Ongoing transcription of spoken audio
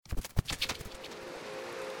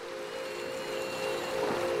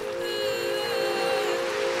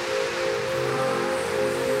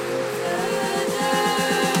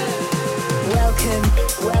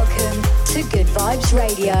Vibes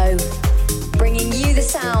Radio, bringing you the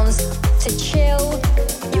sounds to chill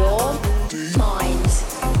your mind.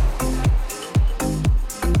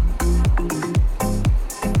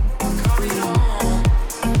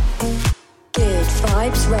 Good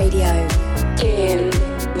Vibes Radio in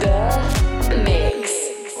the mix.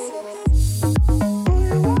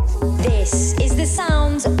 This is the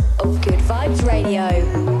sound of Good Vibes Radio.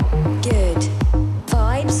 Good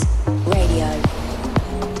Vibes Radio.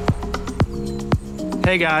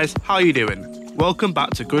 Hey guys, how you doing? Welcome back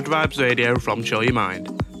to Good Vibes Radio from Chill Your Mind.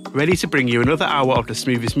 Ready to bring you another hour of the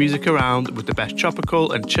smoothest music around with the best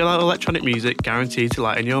tropical and chill out electronic music guaranteed to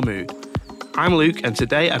lighten your mood. I'm Luke, and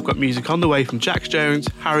today I've got music on the way from Jax Jones,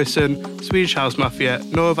 Harrison, Swedish House Mafia,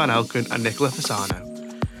 Noah Van Elken and Nicola Fasano.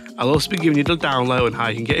 I'll also be giving you the down low on how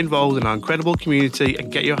you can get involved in our incredible community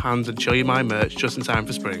and get your hands on Chill Your Mind merch just in time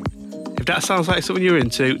for spring. If that sounds like something you're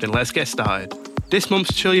into, then let's get started. This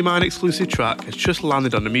month's Chill Your Mind exclusive track has just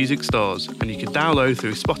landed on the music stores, and you can download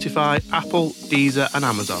through Spotify, Apple, Deezer and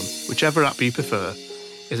Amazon, whichever app you prefer.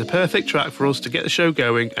 It's a perfect track for us to get the show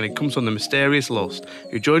going, and it comes from the mysterious Lust,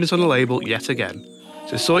 who joined us on the label yet again.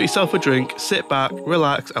 So sort yourself a drink, sit back,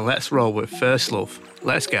 relax and let's roll with First Love.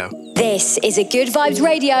 Let's go. This is a Good Vibes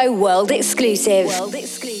Radio world exclusive.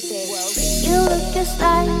 You look just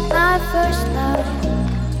like my first love.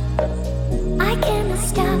 I cannot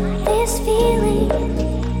stop this feeling.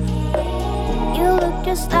 You look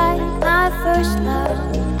just like my first love.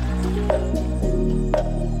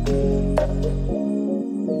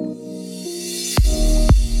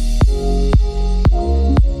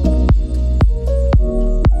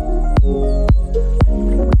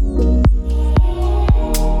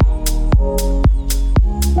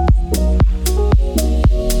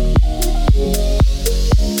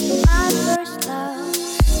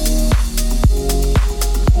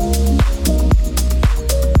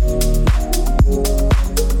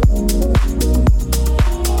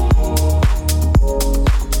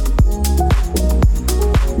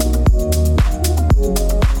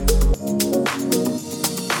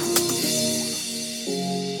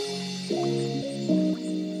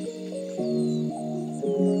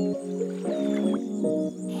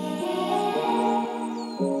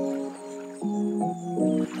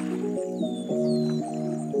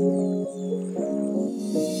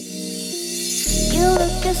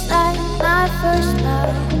 Just like my first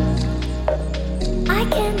love. I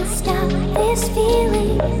cannot stop this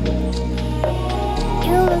feeling.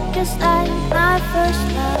 You look just like my first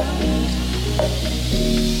love.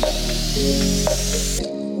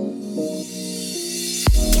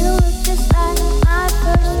 You look just like my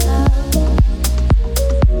first love.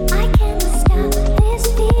 I cannot stop this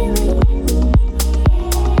feeling.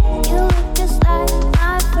 You look just like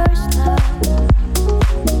my first love.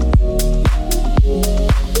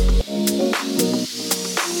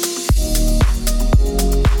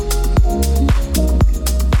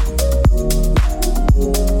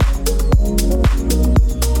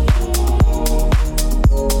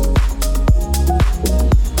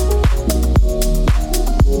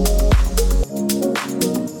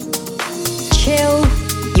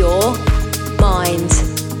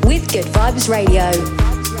 Good Vibes Radio.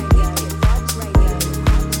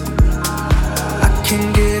 I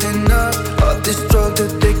can't get enough of this drug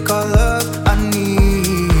that they call love. I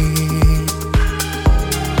need.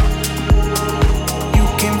 You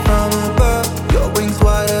came from above, your wings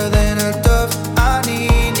wider than a dove. I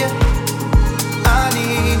need you, I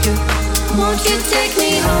need you. Won't you take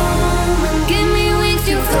me home and give me wings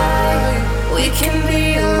to fly? We can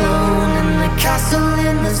be alone in the castle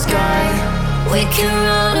in the sky. We can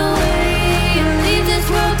run away and leave this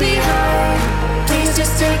world behind. Please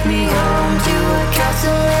just take me home to a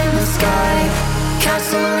castle in the sky.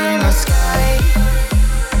 Castle in the sky.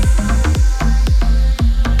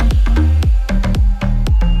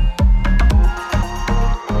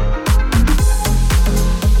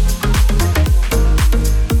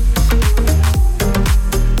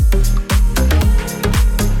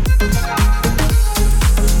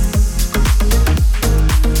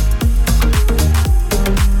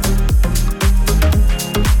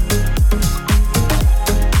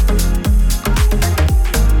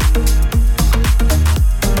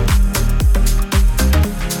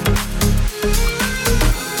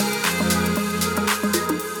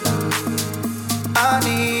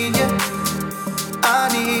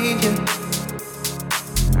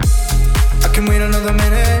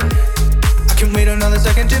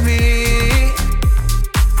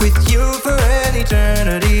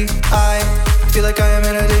 Feel like I am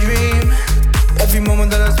in a daydream. Every moment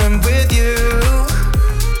that I spend with you.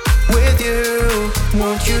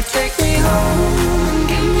 Won't you take me home and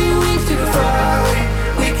give me wings to fly?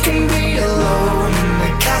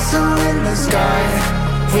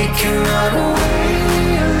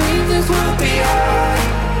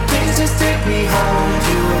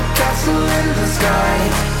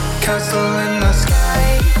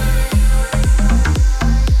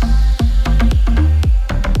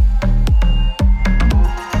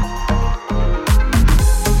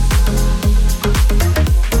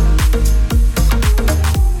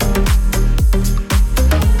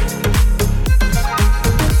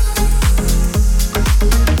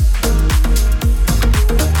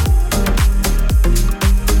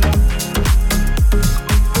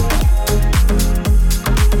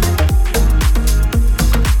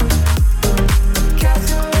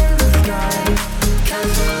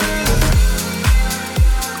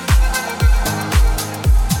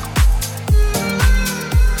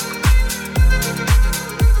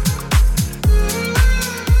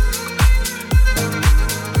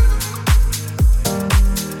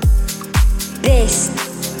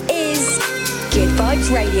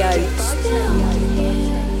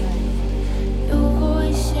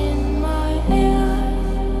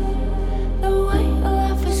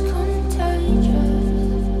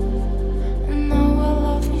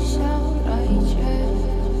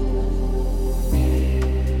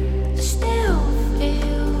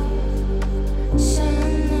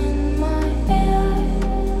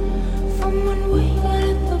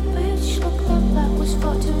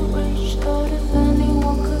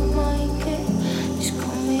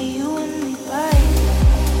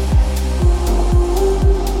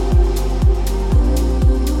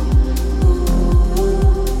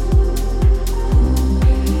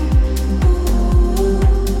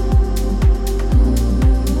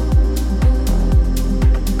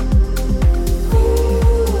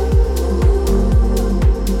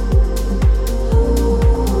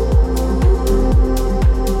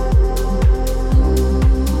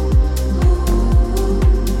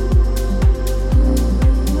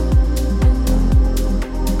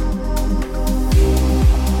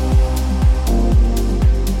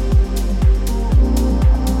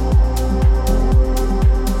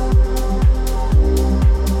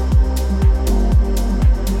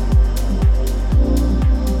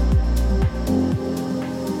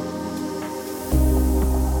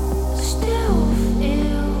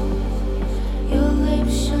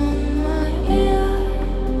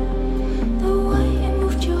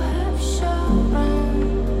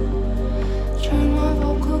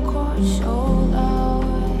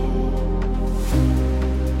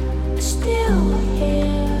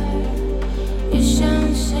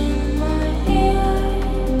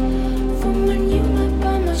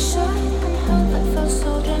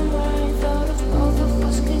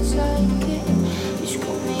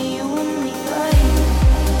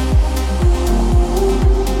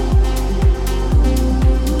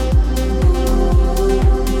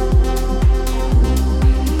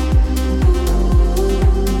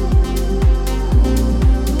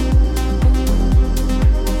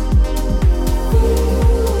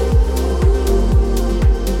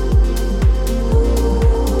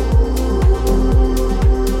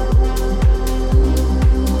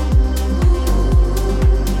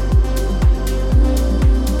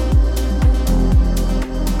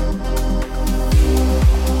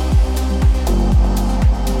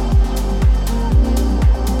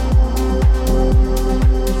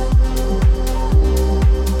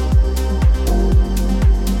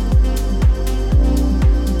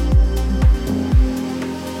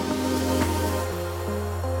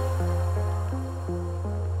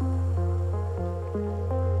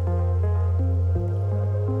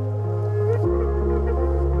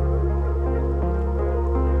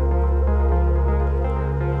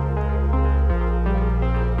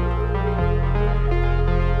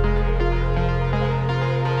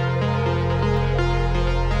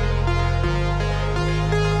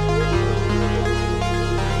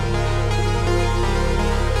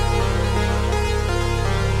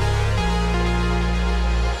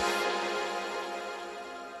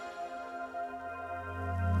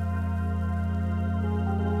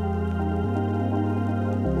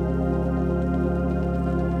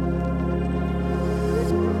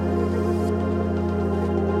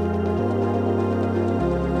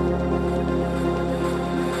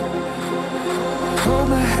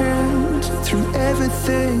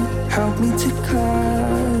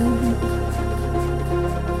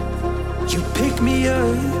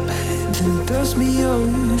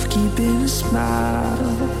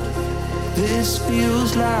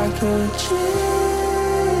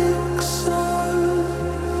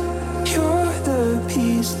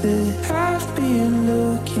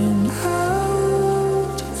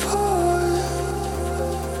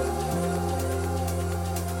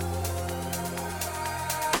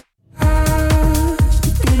 sky.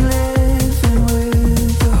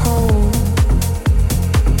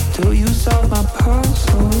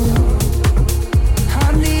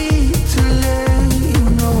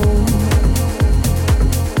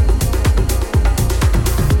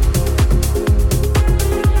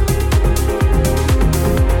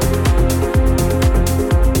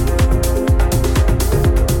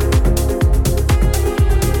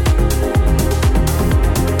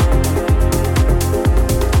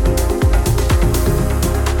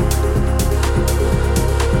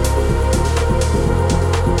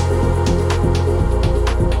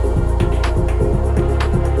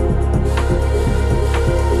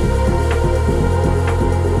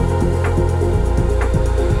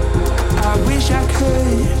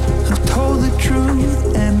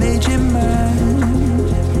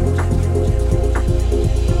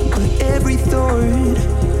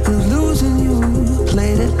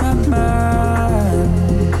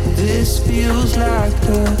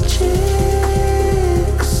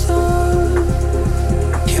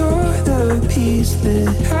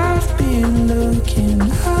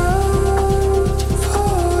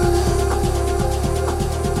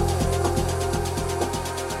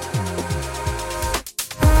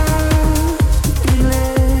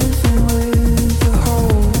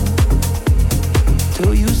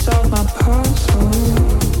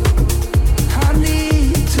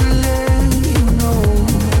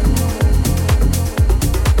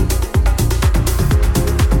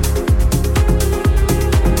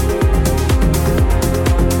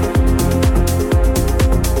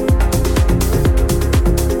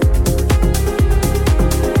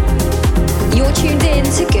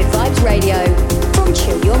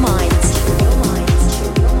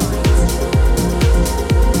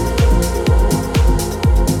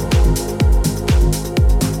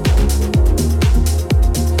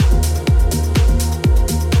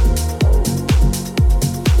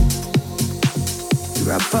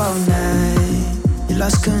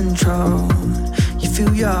 lost control. You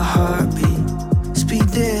feel your heartbeat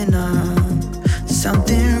speeding up.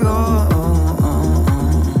 Something wrong,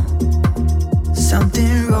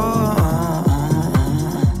 something wrong.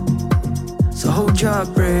 So hold your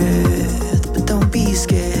breath, but don't be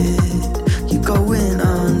scared. You're going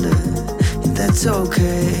under, and that's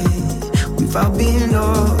okay. We've all been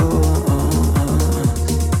lost,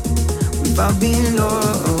 we've all been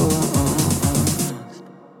lost.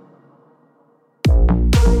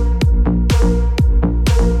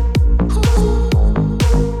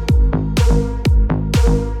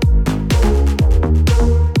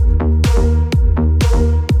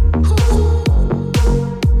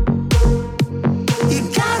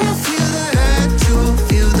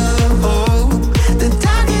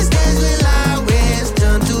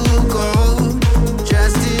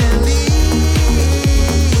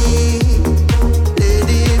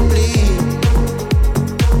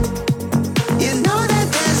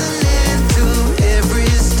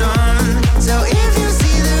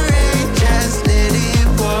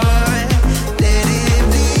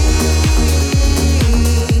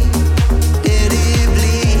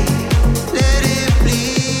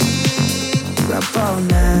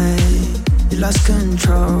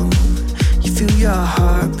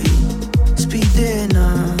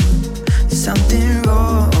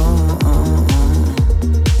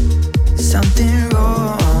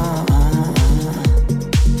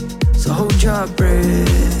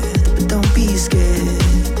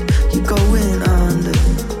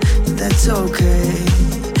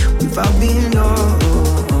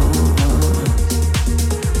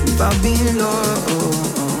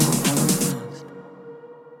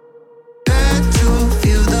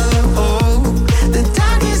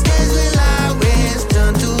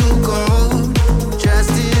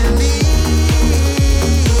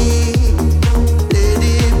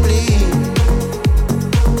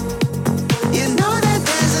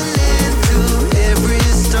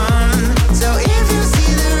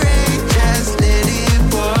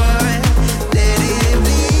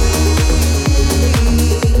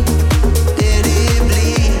 Let it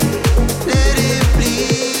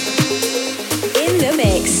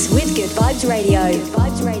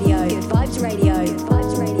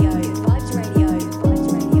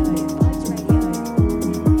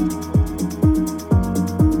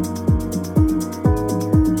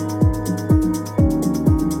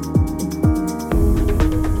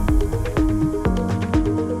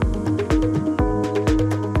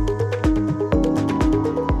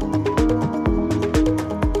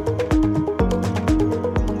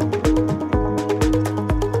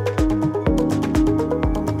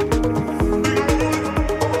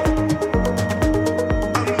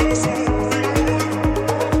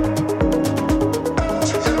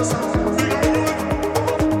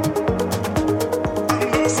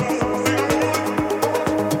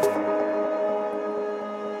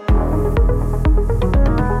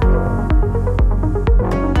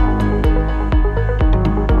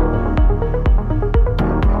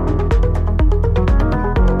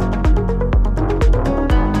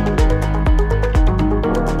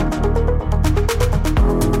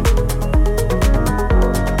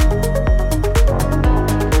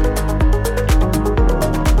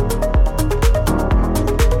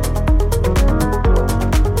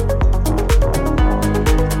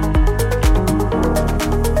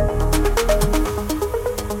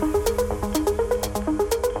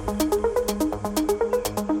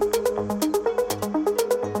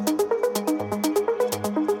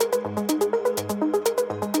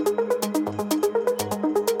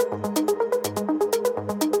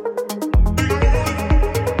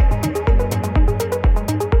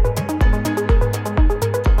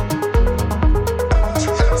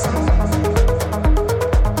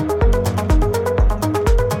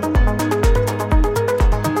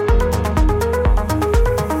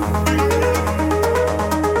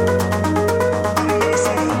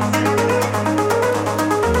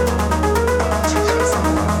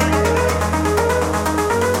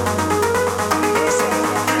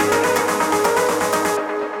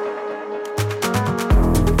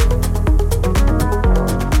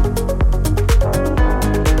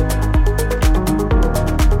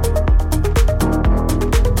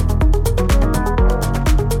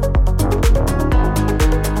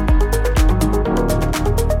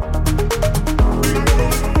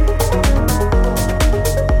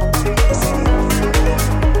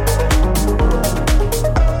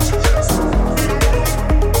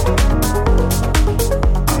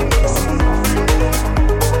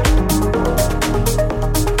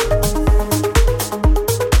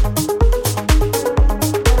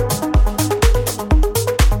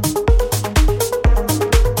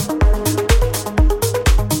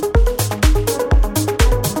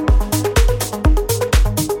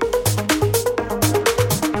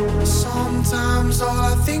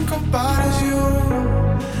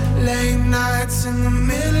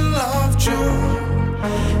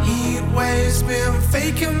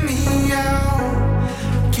faking me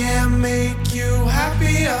out. Can't make you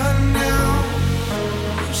happier now.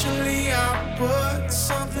 Usually I put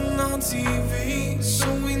something on TV,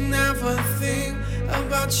 so we never think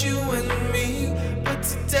about you and me. But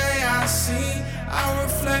today I see our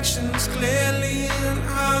reflections clearly in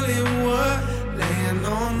Hollywood, laying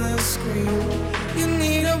on the screen. You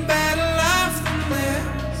need a better life than this.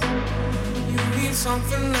 You need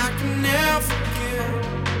something I can never give.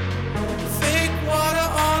 Fake water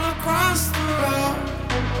all across the road.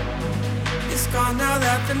 It's gone now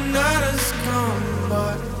that the night has come,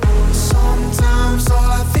 but sometimes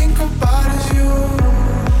all I think about is you.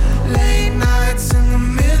 Late nights in the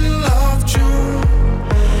middle of June.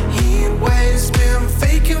 Heat waves been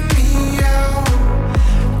faking me out.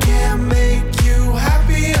 Can't make you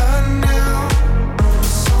happier now.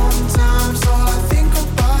 Sometimes all I think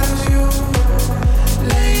about is you.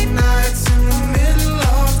 Late nights in the middle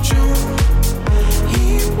of June.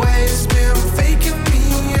 Heat waves been faking me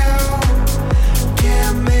out.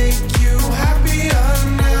 Can't make you happier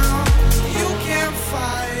now. You can't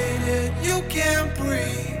fight it, you can't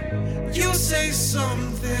breathe. You say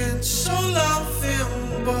something so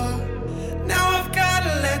loving, but now I've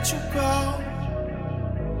gotta let you go.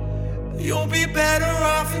 You'll be better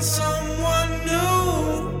off in someone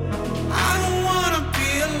new. I don't wanna be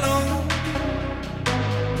alone.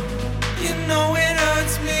 You know it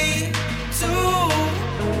hurts me too.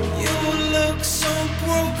 You look so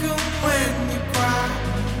broken when you cry.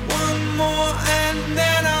 One more and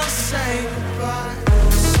then I'll say goodbye.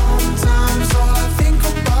 Sometimes all I think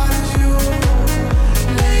about is you.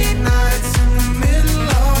 Late nights in the middle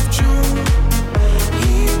of June.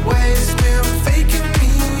 Heat waves been faking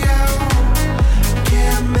me out.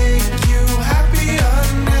 Can't make you happier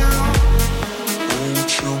now.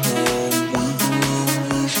 Won't you more with the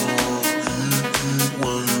vision? Heat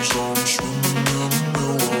waves, I'm swimming in the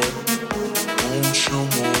mirror. Won't you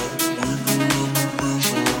more with the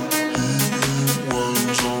vision? Heat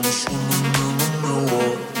waves, I'm swimming in the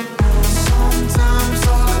mirror. Sometimes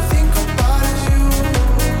all I think about is you.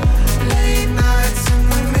 Late nights in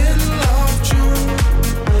the middle of June.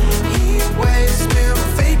 Heat waves been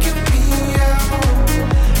faking me out.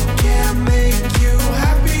 Can't make you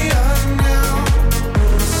happier now.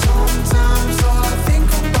 Sometimes all I think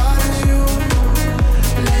about is you.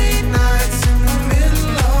 Late nights in the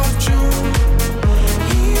middle of June.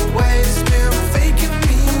 Heat waves been faking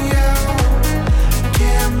me out.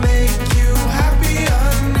 Can't make you happier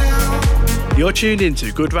now. You're tuned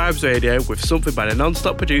into Good Vibes Radio with something by the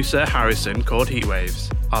non-stop producer Harrison called Heatwaves.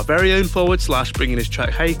 Our very own Forward Slash bringing his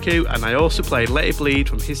track Haiku, and I also played Let It Bleed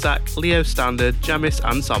from Hisak, Leo Standard, Jamis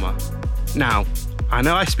and Sommer. Now, I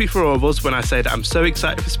know I speak for all of us when I say that I'm so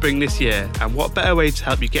excited for spring this year, and what better way to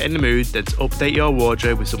help you get in the mood than to update your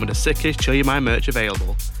wardrobe with some of the sickest Chill Your Mind merch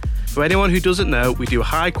available. For anyone who doesn't know, we do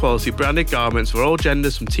high quality branded garments for all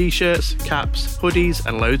genders, from t-shirts, caps, hoodies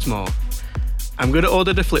and loads more. I'm going to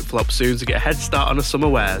order the flip-flops soon to get a head start on the summer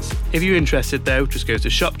wears. If you're interested though, just go to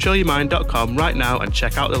shopchillyourmind.com right now and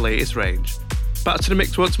check out the latest range. Back to the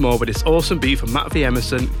mix once more with this awesome beat from Matt V.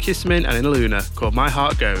 Emerson, Kissmin and Inaluna called My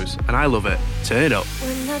Heart Goes, and I love it. Turn it up.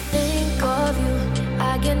 When I think of you,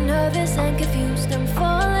 I get nervous and confused. I'm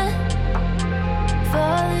falling.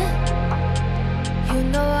 You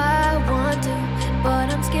know I want to, but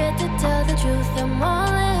I'm scared to tell the truth. I'm all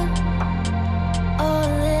in.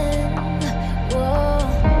 Whoa.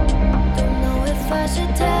 Don't know if I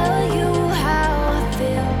should tell you how I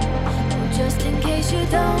feel, just in case you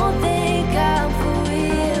don't think I'm for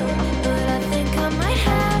real. But I think I might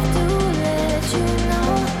have to let you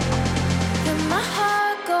know that my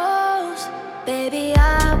heart goes. Baby,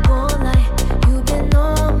 I won't lie, you've been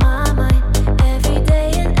on my mind every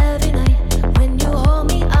day and every night. When you hold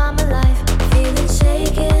me, I'm alive, feeling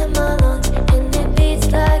shaky in my lungs, and it beats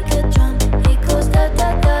like a drum. It goes da da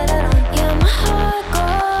da da da. Yeah, my heart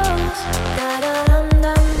goes da da dum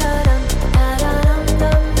dum da dum, da da dum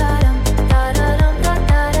dum da dum, da da dum da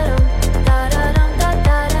da dum, da da dum da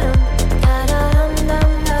da dum, da da dum dum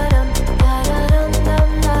da dum, da da dum dum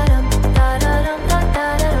da dum, da da dum da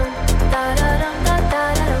da dum, da da dum da da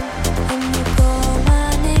dum. When you call my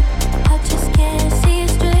name, I just can't see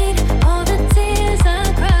straight. All the tears I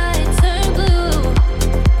cried turn blue.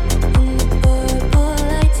 In the purple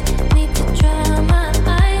lights, need to dry my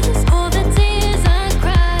eyes. All the tears I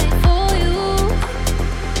cried for you.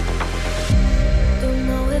 Don't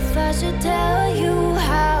know if I should tell you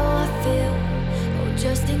how I feel, or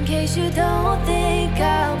just in case you don't think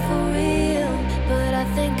I'm for real. But I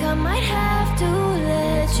think I might have to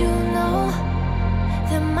let you know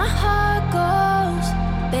that my heart goes.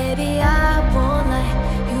 Baby, I won't lie,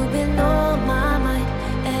 you've been on my mind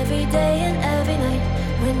day and every night.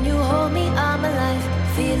 When you hold me, I'm alive.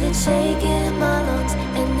 Feel it shaking in my lungs,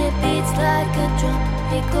 and it beats like a drum.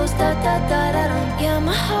 It goes da da da da dum. Yeah,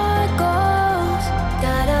 my heart goes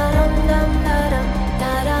da da dum dum da dum,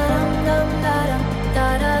 da da dum dum da dum, da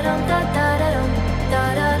da dum da da da dum, da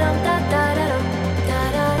da dum da da da dum, da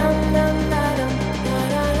da dum dum da dum, da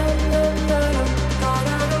da dum dum da dum, da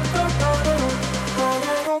da dum da da dum, da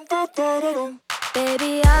da dum da da dum.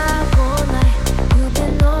 Baby, I won't lie, you've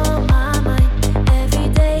been on my mind every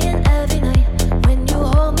day and every night. When you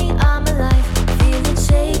hold me, I'm alive. Feel it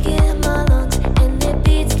shaking in my lungs, and it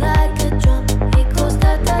beats like a drum. It goes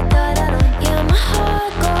da da da da dum. Yeah, my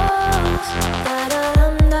heart goes da da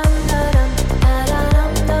dum dum da dum, da da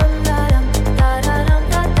dum dum da dum, da da dum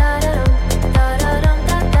da da da dum, da da dum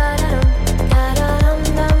da da da dum, da da dum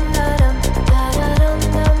dum da dum, da da dum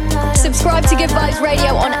dum da dum. Subscribe to Good Vibes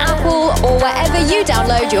Radio on Apple or wherever you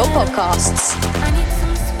download your podcasts. I need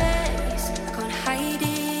some space, I can't hide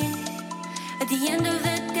it. At the end of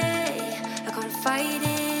the day, I can't fight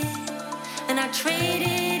it. And I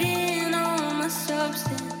traded in all my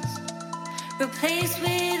substance, replaced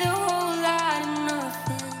with a whole lot of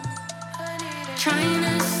nothing. Trying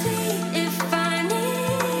to see if I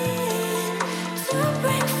need to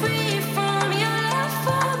break free from your love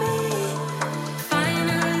for me.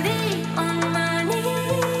 Finally on my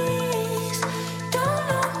knees, don't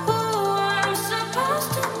know who I'm supposed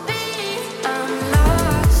to be. I'm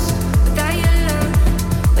lost without your love,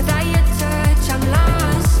 without your touch. I'm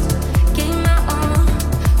lost, gave my all,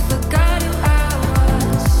 forgot who I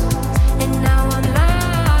was, and now I'm lost.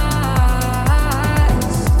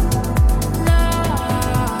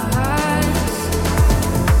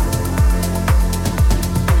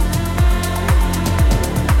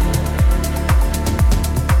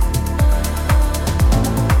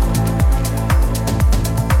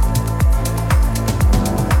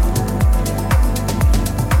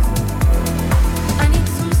 I need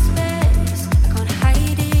some space, I can't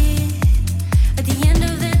hide it. At the end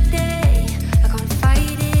of the day, I can't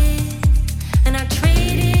fight it. And I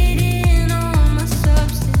traded in all my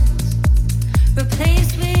substance,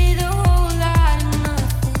 replaced with a whole lot of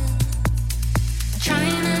nothing.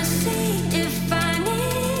 Trying to see if I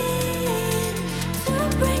need to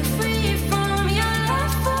break free from your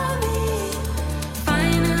love for me.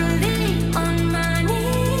 Finally on my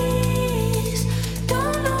knees,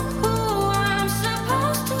 don't know who I'm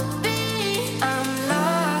supposed to be. I'm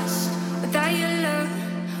lost without your love,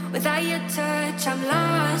 without your touch. I'm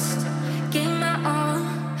lost, gave my all,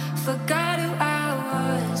 forgot who I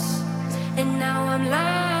was, and now I'm lost.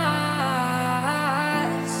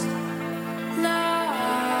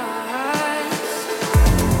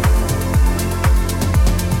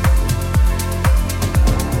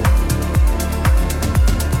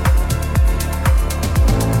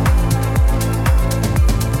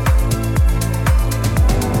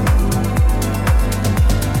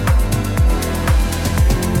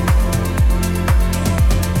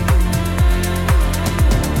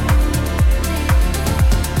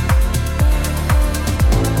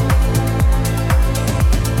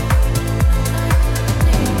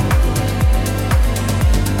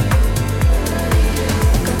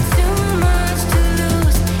 Got too much to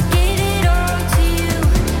lose, gave it all to you.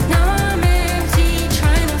 Now I'm empty,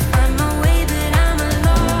 trying to find my way, but I'm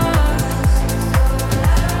lost.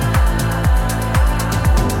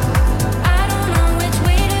 I don't know which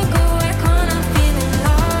way to go, I can't, I'm feeling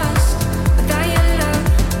lost. Without your love,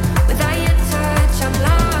 without your touch, I'm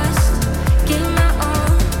lost. Gave my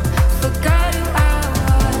all, forgot who I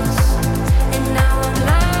was, and now I'm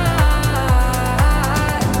lost.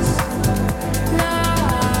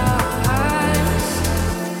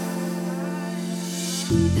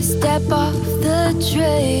 I step off the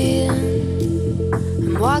train,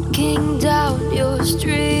 I'm walking down your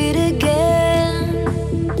street again,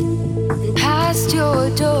 and past your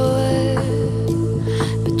door,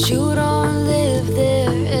 but you don't live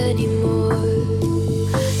there anymore.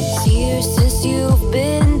 It's years since you've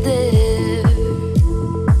been there,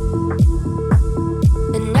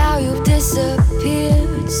 and now you've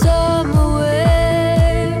disappeared somewhere,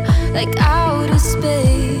 like outer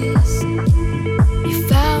space. You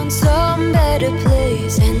found some better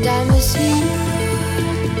place, and I miss you.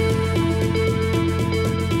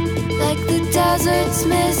 Like the deserts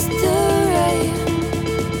miss the rain,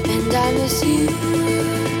 and I miss you.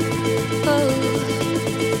 Oh,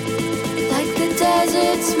 like the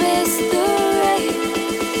deserts miss the rain,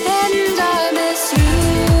 and I miss you,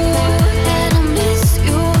 and I miss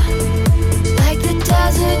you. Like the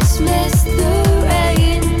deserts miss the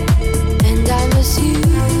rain, and I miss you.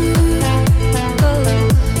 Oh,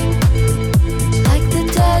 like the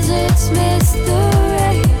desert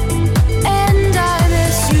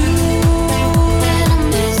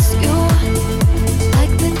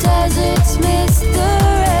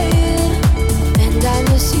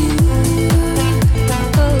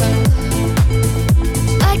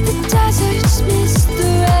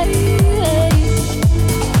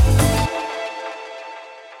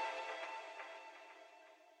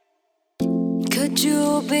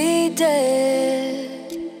to be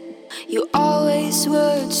dead. You always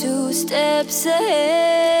were 2 steps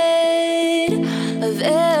ahead of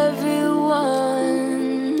everyone.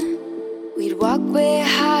 We'd walk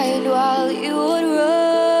behind while you would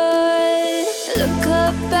run. Look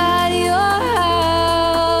up at your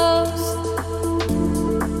house,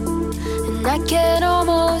 and I can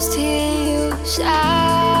almost hear you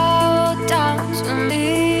shout down to me,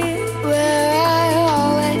 where I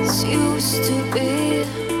always used to be.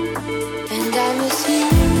 And I miss you,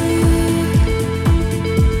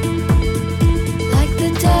 like the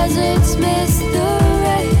deserts miss the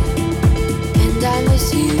rain. And I miss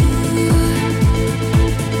you,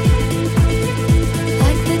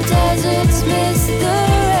 like the deserts miss the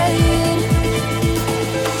rain.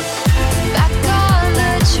 Back on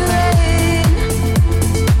the train,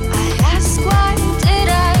 I ask, why did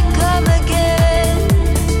I come again?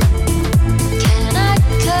 Can I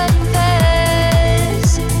confess,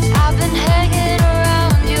 I've been hanging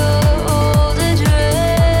around your old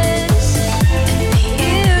address, and the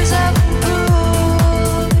years I've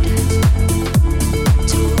grown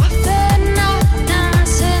too often not done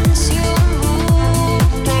since you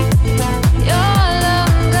moved. You're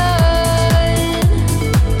long gone,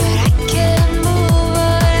 but I can't move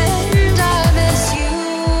on, and I miss you.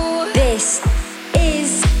 This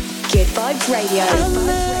is Good Vibes Radio. I'll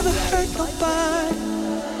never hurt nobody.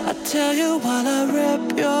 I tell you while I rip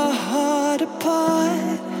your heart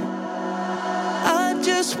apart. I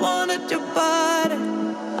just wanted your body.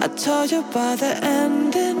 I told you by the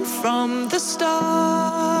ending from the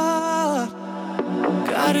start.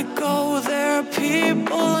 Gotta go, there are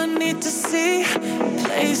people I need to see,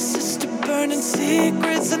 places to burn and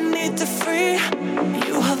secrets I need to free.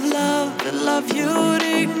 You have love, the love you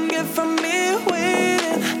didn't get from me,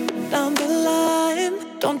 waiting down the line.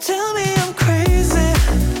 Don't tell me I'm crazy,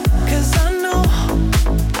 'cause I know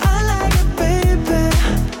I like it, baby,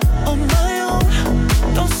 on my own.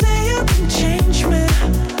 Don't say you can change me,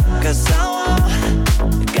 'cause I won't.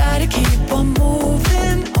 Gotta keep on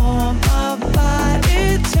moving on, my body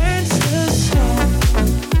turns to stone.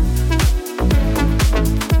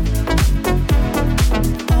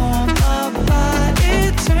 On my body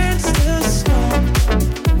turns to stone.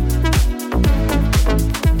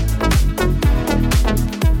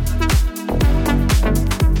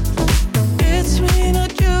 It's me,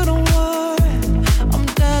 not you, don't worry. I'm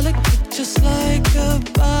delicate just like a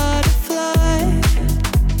butterfly.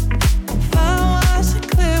 If I wasn't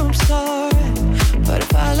clear, I'm sorry, but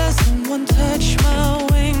if I let someone touch my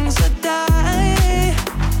wings, I die.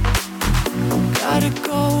 Gotta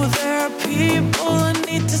go, there are people I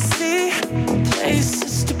need to see,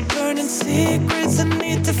 places to burn and secrets I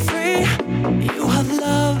need to free. You have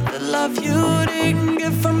love, the love you didn't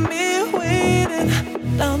get from me, waiting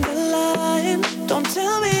down the line. Don't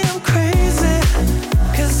tell me I'm crazy,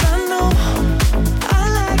 'cause I know I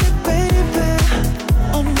like it, baby,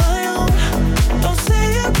 on my own. Don't say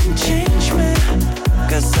you can change me,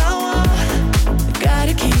 'cause I won't.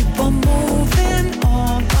 Gotta keep on moving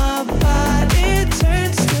on, my body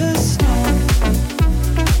turns to stone.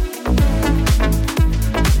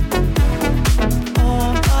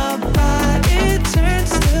 On my body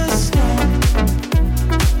turns to stone.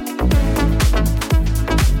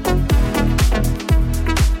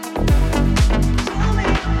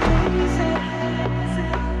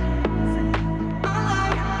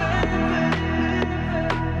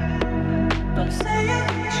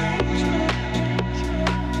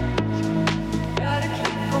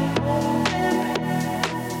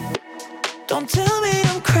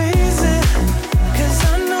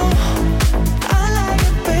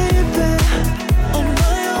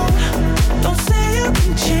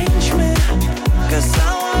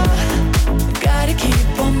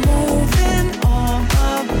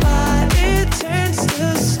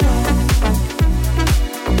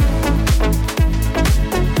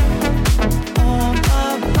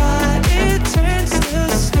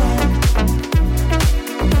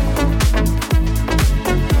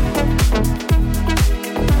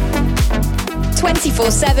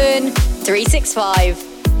 24/7, 365.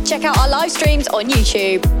 Check out our live streams on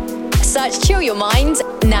YouTube. Search Chill Your Mind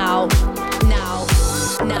now.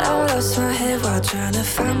 I lost my head while trying to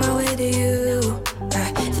find my way to you.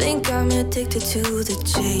 I think I'm addicted to the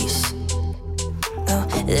chase. No,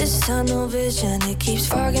 this tunnel vision, it keeps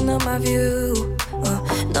fogging up my view.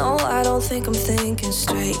 No, I don't think I'm thinking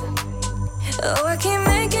straight. Oh, I keep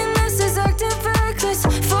making messes, acting reckless.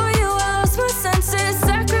 For you, I lost my senses,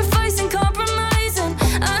 sacrificing, compromising.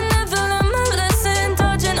 I never learned my lesson,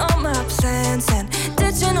 dodging all my plans and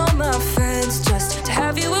ditching all my friends just to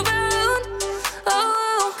have you around.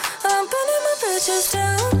 Oh, I'm burning my bridges down.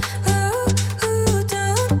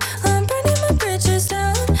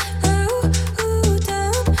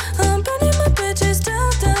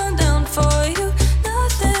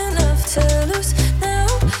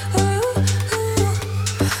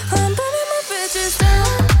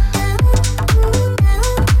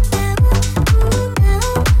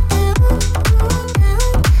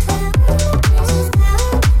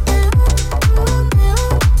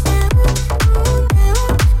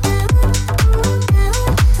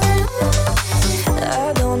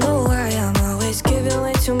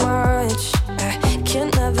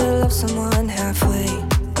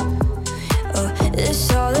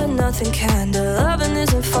 nothing can. The loving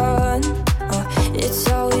isn't fun. It's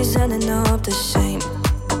always ending up the same.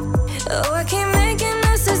 Oh, I keep making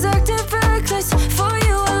messes, acting reckless. For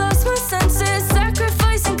you, I lost my senses,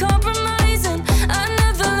 sacrificing, compromising. I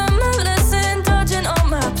never learned my lesson, dodging all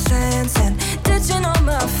my plans and ditching all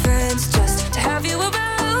my friends just to have you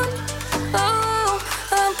around. Oh,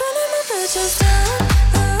 I'm burning my bridges down.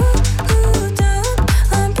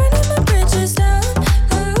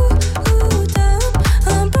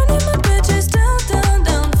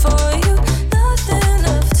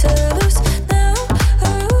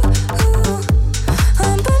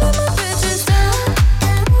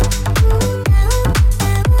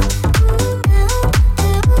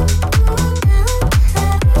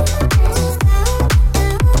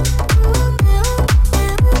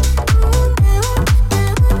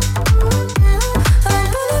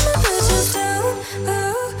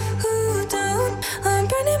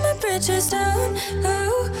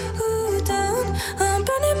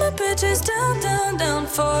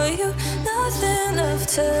 For you, nothing left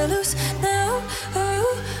to lose now.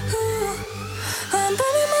 I'm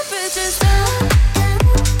burning my bridges down.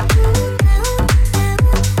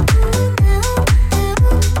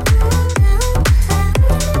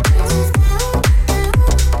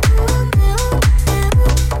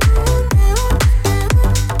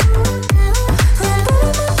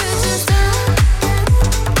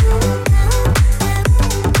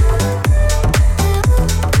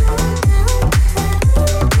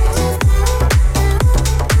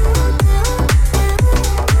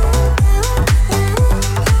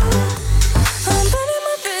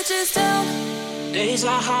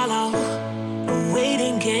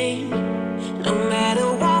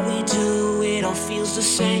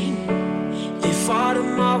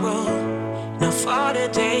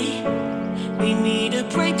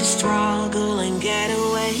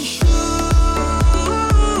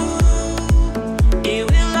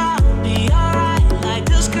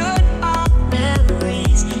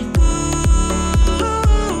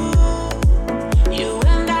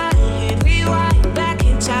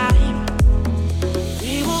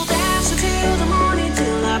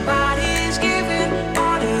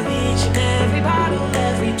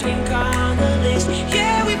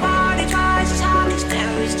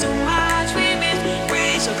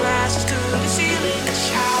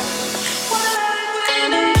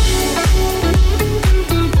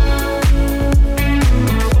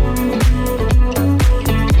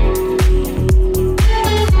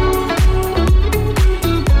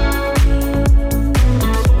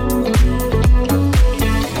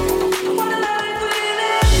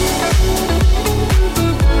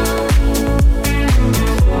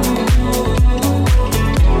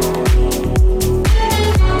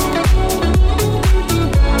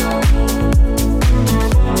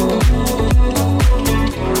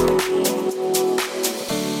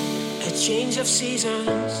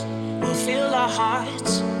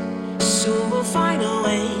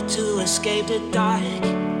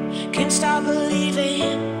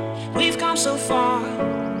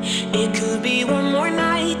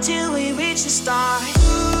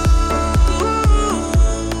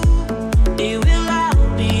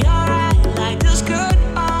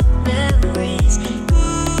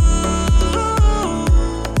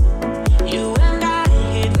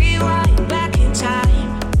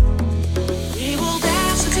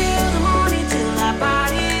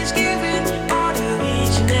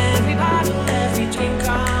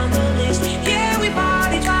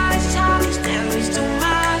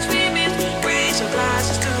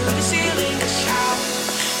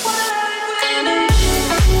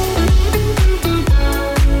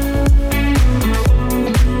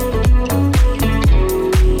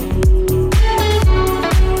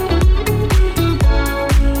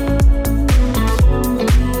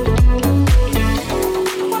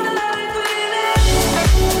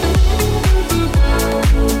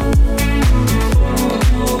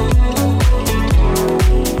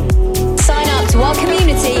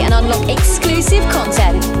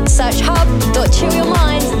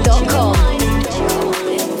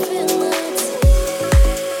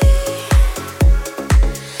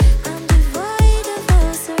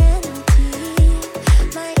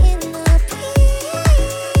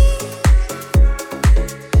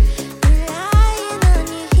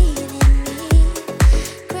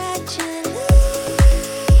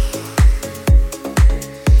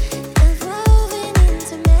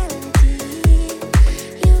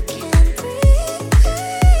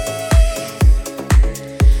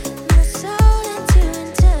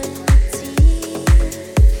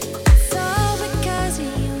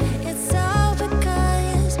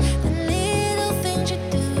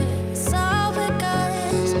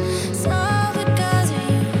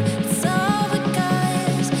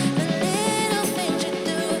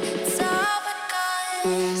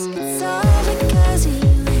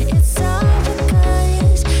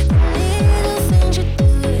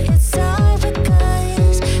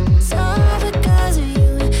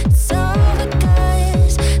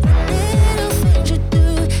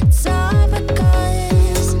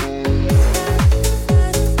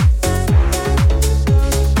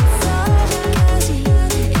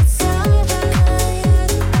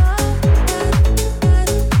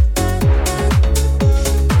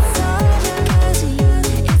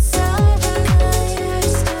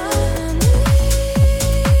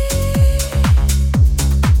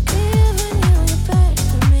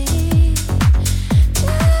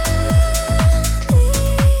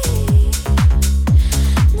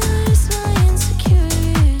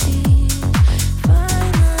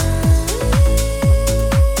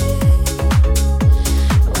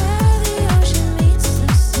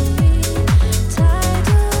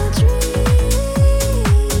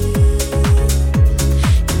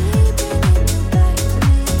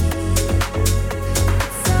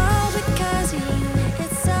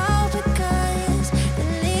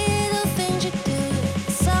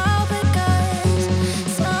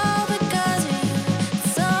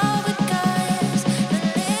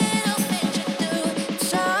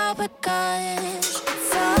 because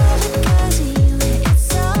it's all because of you.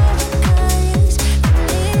 It's all because the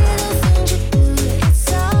little things you do. It's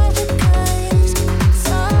all because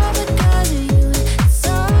of you. It's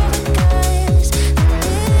all because the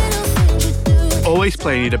little things you do. Always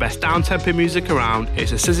playing you the best down-tempo music around,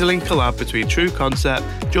 it's a sizzling collab between True Concept,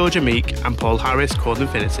 Georgia Meek and Paul Harris called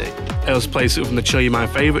Infinity. Els plays it from the Chill Your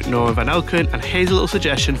Mind favourite Nora Van Elken, and here's a little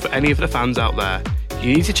suggestion for any of the fans out there.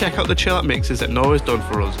 You need to check out the chill out mixes that Nora's done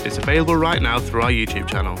for us. It's available right now through our YouTube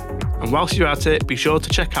channel. And whilst you're at it, be sure to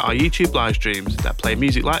check out our YouTube live streams that play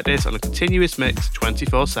music like this on a continuous mix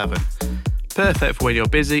 24/7. Perfect for when you're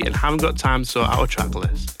busy and haven't got time to sort out a track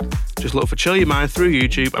list. Just look for Chill Your Mind through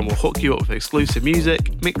YouTube and we'll hook you up with exclusive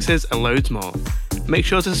music, mixes and loads more. Make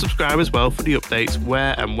sure to subscribe as well for the updates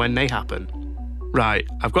where and when they happen. Right,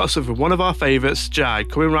 I've got something from one of our favourites, Jai,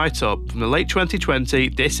 coming right up. From the late 2020,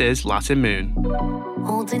 this is Latin Moon.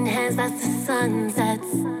 Holding hands as the sun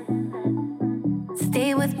sets.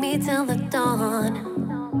 Stay with me till the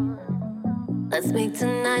dawn. Let's make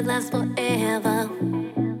tonight last forever.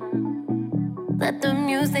 Let the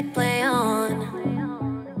music play on.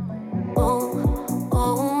 Oh,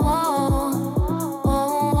 oh, oh, oh,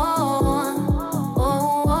 oh, oh,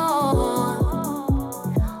 oh.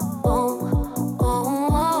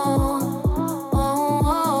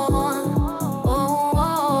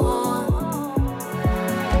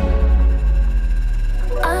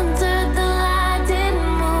 Under the lighted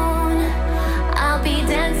moon, I'll be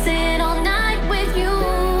dancing all night with you.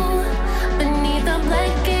 Beneath the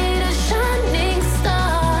blanket of shining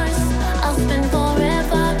stars, I'll spend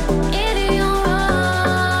forever in your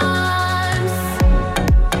arms.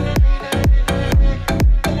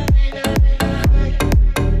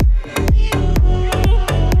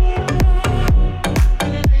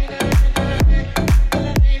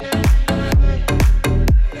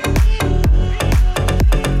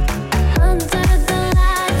 Under the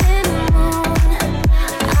lighted moon,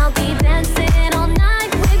 I'll be dancing all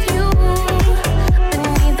night with you.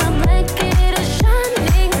 Beneath the blanket of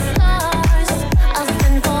shining stars, I'll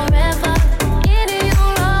spend forever in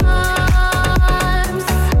your arms.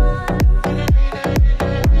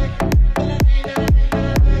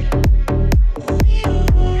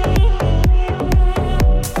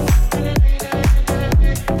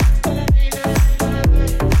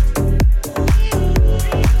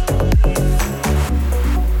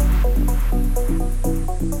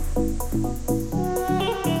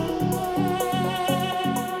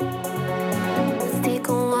 Let's take a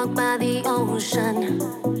walk by the ocean,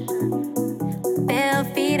 bare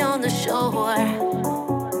feet on the shore.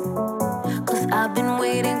 'Cause I've been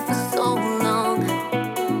waiting for so long,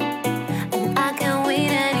 and I can't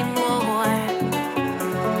wait anymore.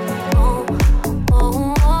 Oh,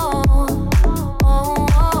 oh, oh, oh, oh,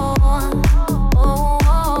 oh,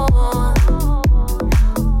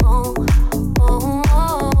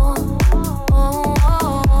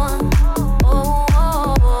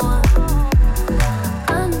 oh,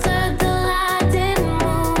 under the lighted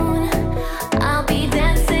moon, I'll be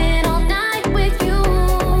dancing all night with you.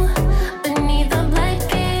 Beneath the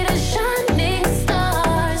blanket of shining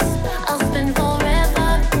stars, I'll spend forever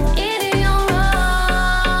in your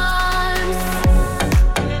arms.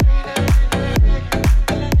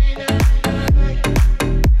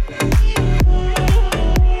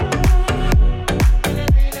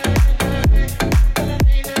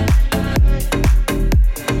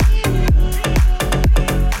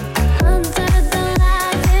 Under the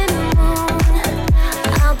lighted moon,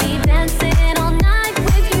 I'll be dancing all night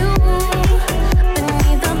with you.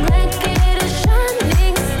 Beneath the blanket of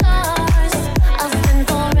shining stars, I'll spend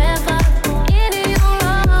forever in your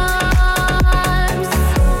arms.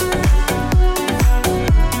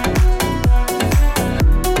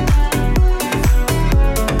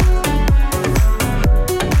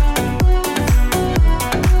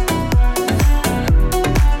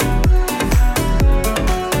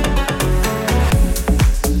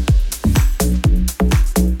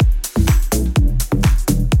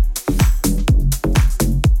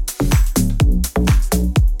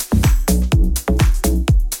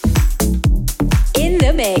 In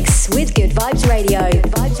the mix with Good Vibes Radio.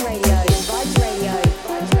 Good Vibes Radio. Good Vibes Radio. Good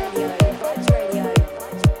Vibes Radio. Good Vibes Radio.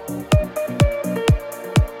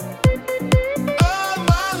 Oh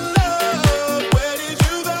my love, where did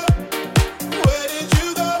you go? Where did you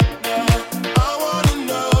go now? I wanna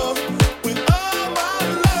know. With all my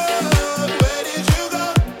love, where did you go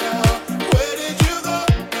now? Where did you go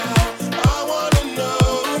now? I wanna know.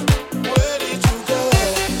 Where did you go?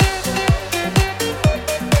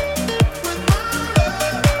 With my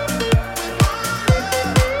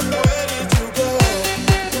love,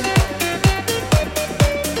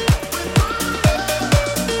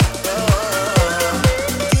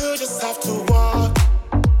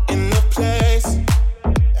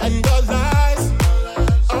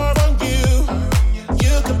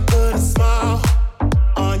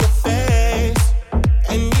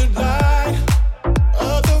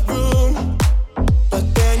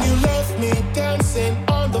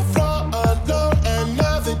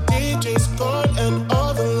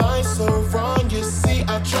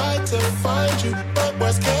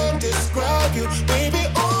 Baby,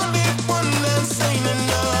 only one dance ain't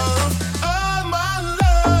enough. Oh, my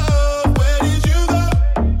love, where did you go?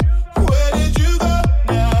 Where did you go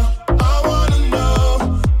now? I wanna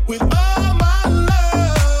know. With all my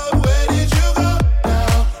love, where did you go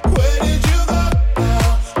now? Where did you go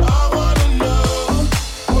now? I wanna know.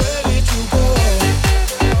 Where did you go?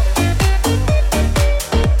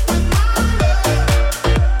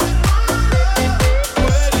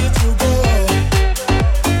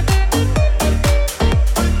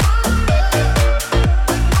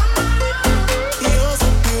 You're so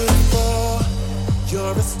beautiful,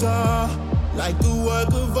 you're a star, like a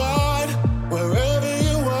work of art. Wherever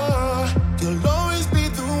you are, you'll always be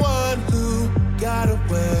the one who got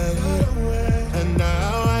away. And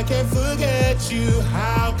now I can't forget you.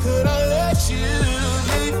 How could I let you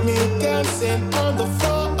leave me dancing on the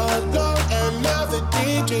floor alone? And now the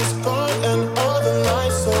DJ's gone and all the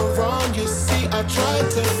lights are wrong. You see, I tried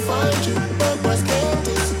to find you, but words can't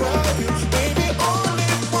describe you. Baby, only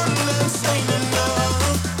one dance ain't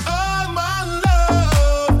enough. Oh, my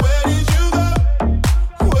love, where did you go?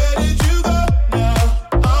 Where did you go now?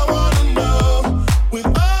 I wanna know. With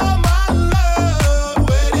all my love,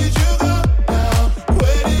 where did you go now?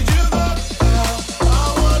 Where did you go now? I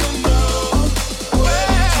wanna know. Where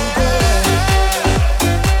did you go?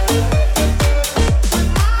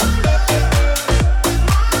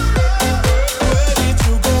 Where did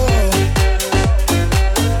you go?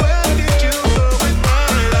 Where did you go with my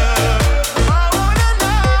love? I wanna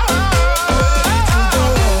know.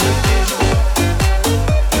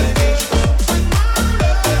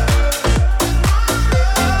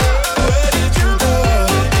 Where did you go?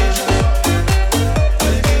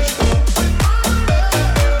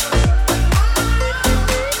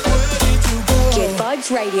 Good Vibes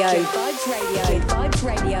Radio. Good Vibes Radio. Good Vibes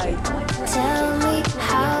Radio. Tell me,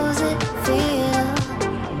 how's it feel?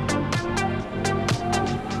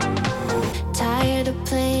 Tired of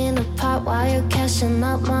playing a part while you're cashing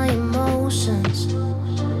out my emotions.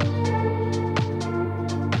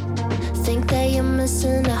 Think that you're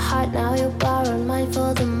missing a heart, now you're borrowing mine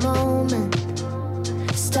for the moment.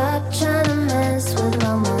 Stop trying to mess with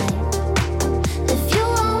my mind. If you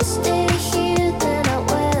won't stay here, then I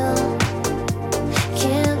will.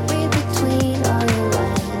 Can't read between all your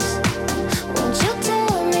lines. Won't you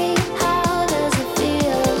tell me, how does it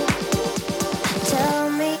feel? Tell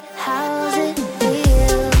me, how's it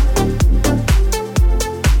feel?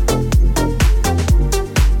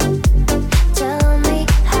 Tell me,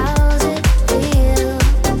 how's it feel?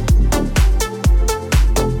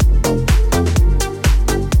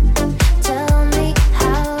 Tell me,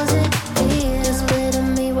 how's it feel?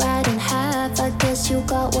 Splitting me right in half, I guess you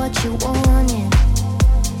got what you wanted.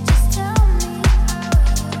 Just tell me.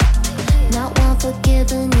 Not one for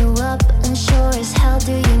giving you up, and sure as hell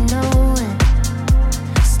do you know it.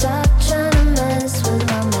 Stop trying to mess with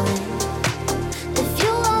my mind. If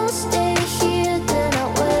you won't stay here, then I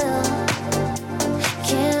will.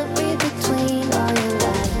 Can't read between all your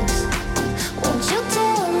lines. Won't you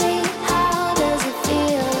tell me, how does it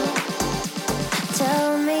feel?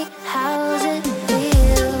 Tell me, how's it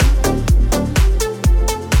feel?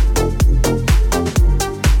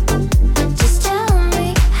 Just tell me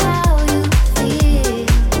how you feel.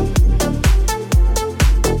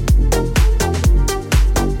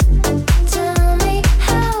 Tell me,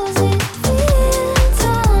 how's it feel?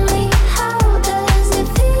 Tell me, how does it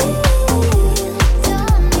feel?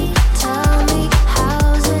 Tell me,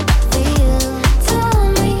 how's it feel? Tell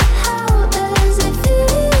me, how does it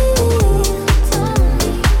feel?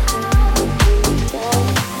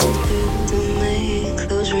 Make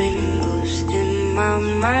those rainbows in my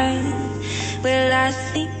mind. Will I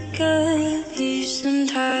think of you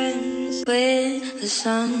sometimes? Where the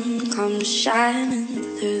sun comes shining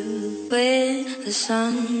through. Where the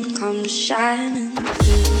sun comes shining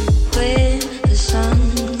through. Where the sun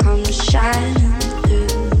comes shining through.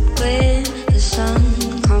 Where the sun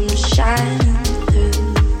comes shining through.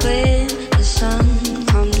 Where the sun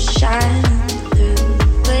comes shining through.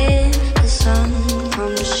 Where the sun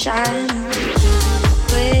comes shining through.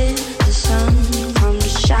 Where the sun comes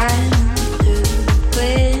shining through.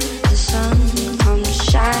 Where the sun comes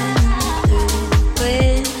shining through.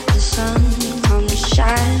 Where the sun comes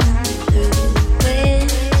shining through. Where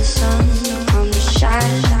the sun comes shining.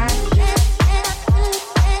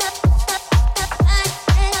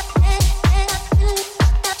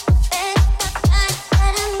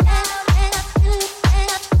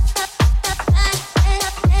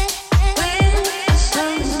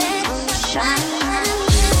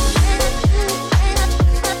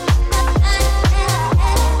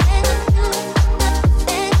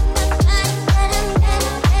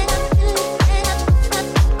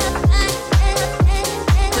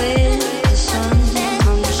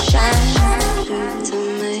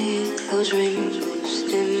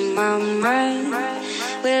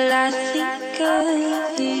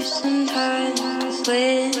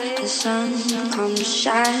 the sun come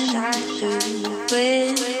shine through.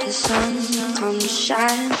 With the sun come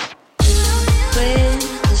shine.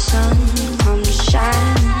 With the sun come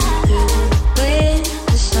shine through. With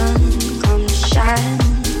the sun come shine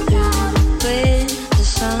through. With the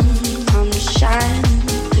sun come shine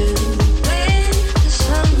through. With the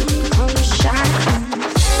sun come shine.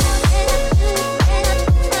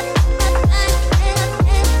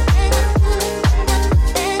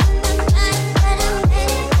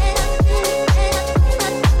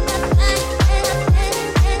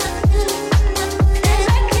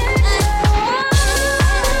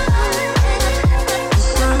 The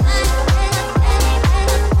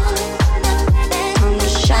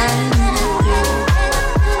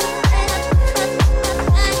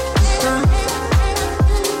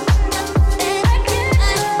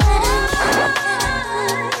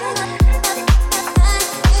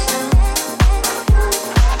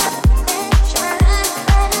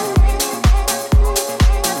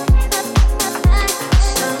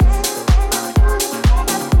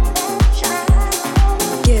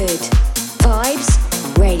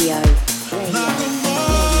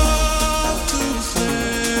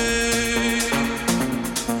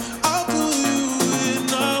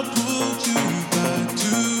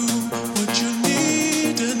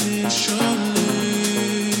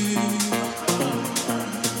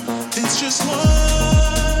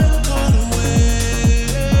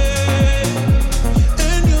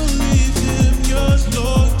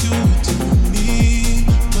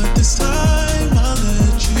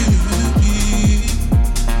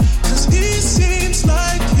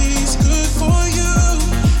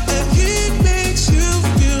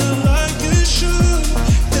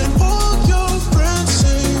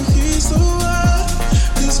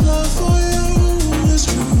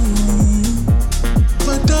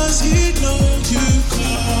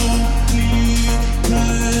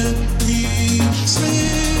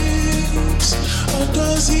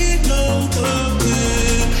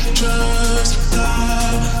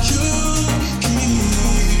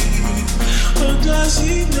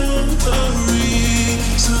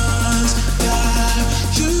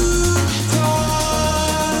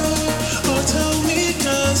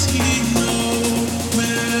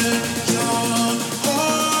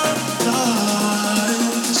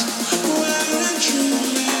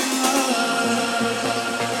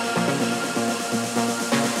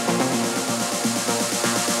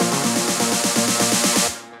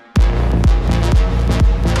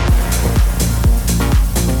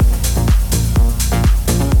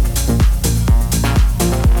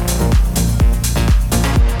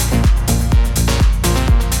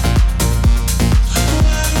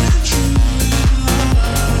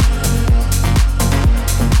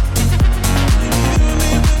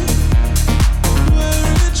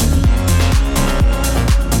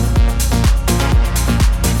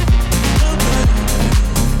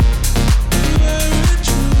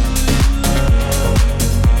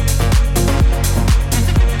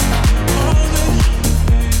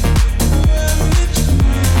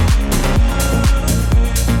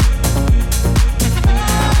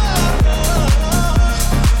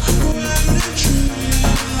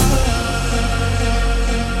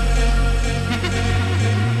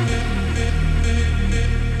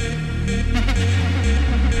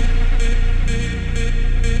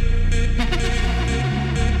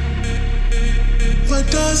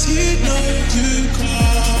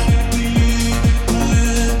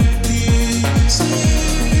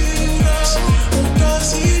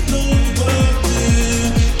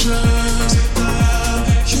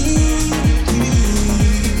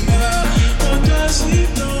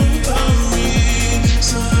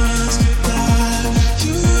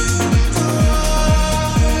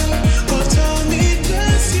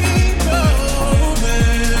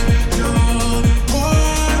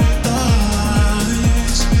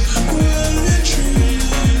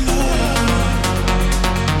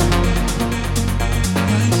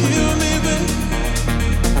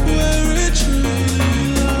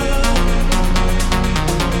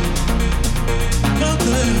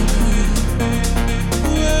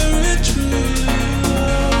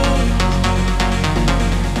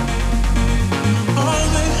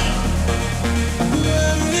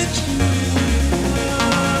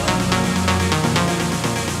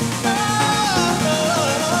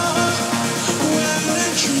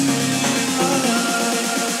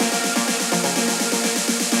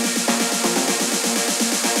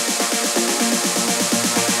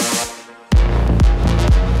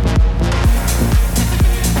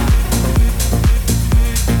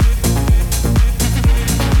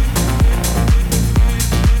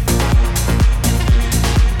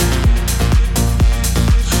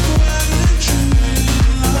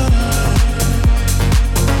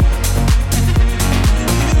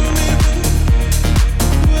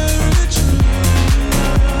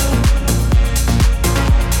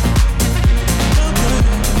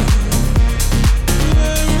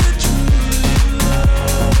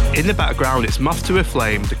In the background, it's Moth to a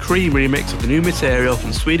Flame, the Cream remix of the new material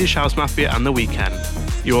from Swedish House Mafia and The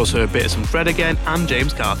Weeknd. You also heard a bit of some Fred again and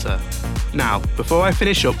James Carter. Now, before I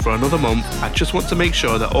finish up for another month, I just want to make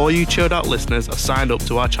sure that all you chilled out listeners are signed up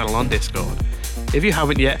to our channel on Discord. If you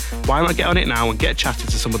haven't yet, why not get on it now and get chatting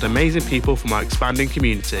to some of the amazing people from our expanding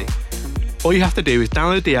community? All you have to do is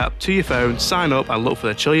download the app to your phone, sign up and look for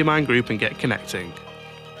the Chill Your Mind group and get connecting.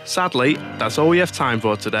 Sadly, that's all we have time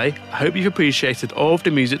for today. I hope you've appreciated all of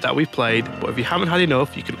the music that we've played, but if you haven't had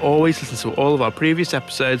enough, you can always listen to all of our previous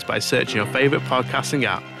episodes by searching your favourite podcasting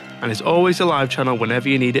app, and there's always a live channel whenever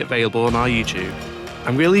you need it available on our YouTube.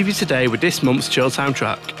 I'm going to leave you today with this month's Chill Time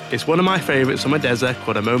track. It's one of my favourites from Odessa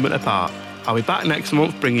called A Moment Apart. I'll be back next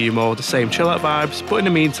month bringing you more of the same chill out vibes, but in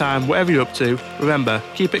the meantime, whatever you're up to, remember,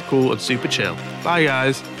 keep it cool and super chill. Bye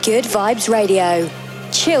guys. Good Vibes Radio.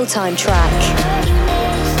 Chill Time track.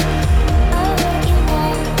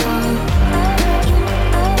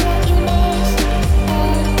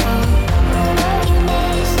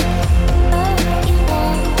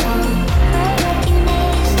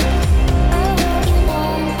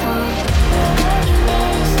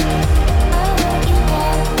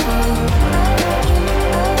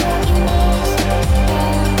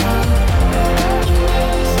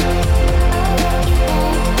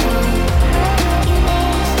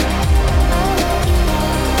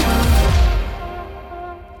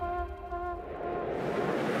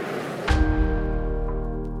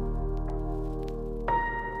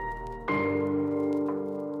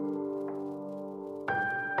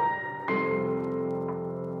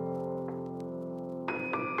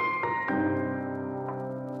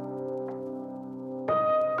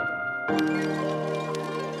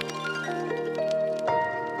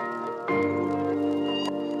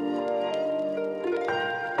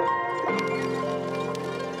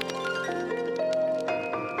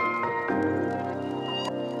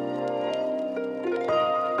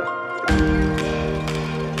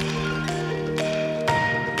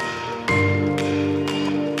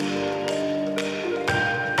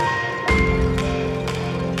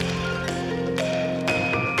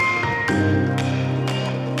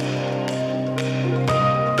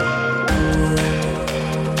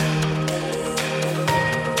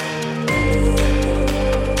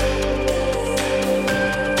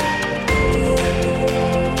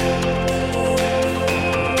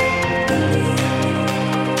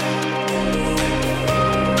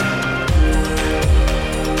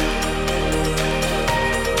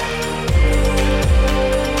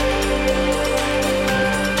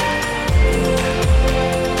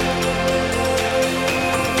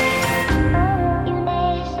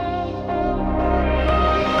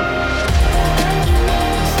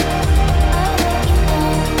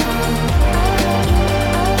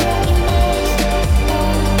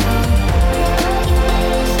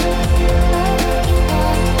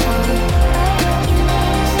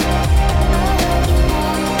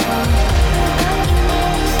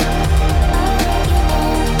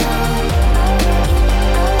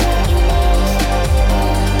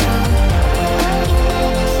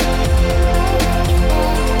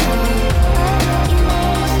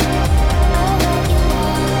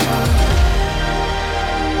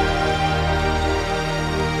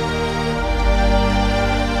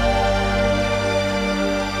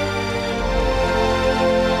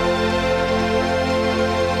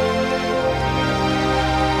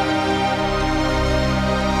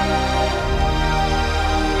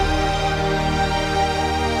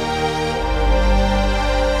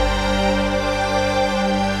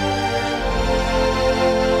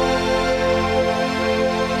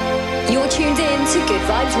 to Good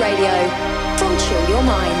Vibes Radio from Chill Your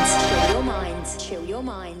Minds. Chill Your Minds. Chill Your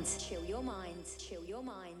Minds. Chill Your Minds. Chill Your Minds. Chill Your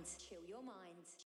Minds. Chill Your Minds.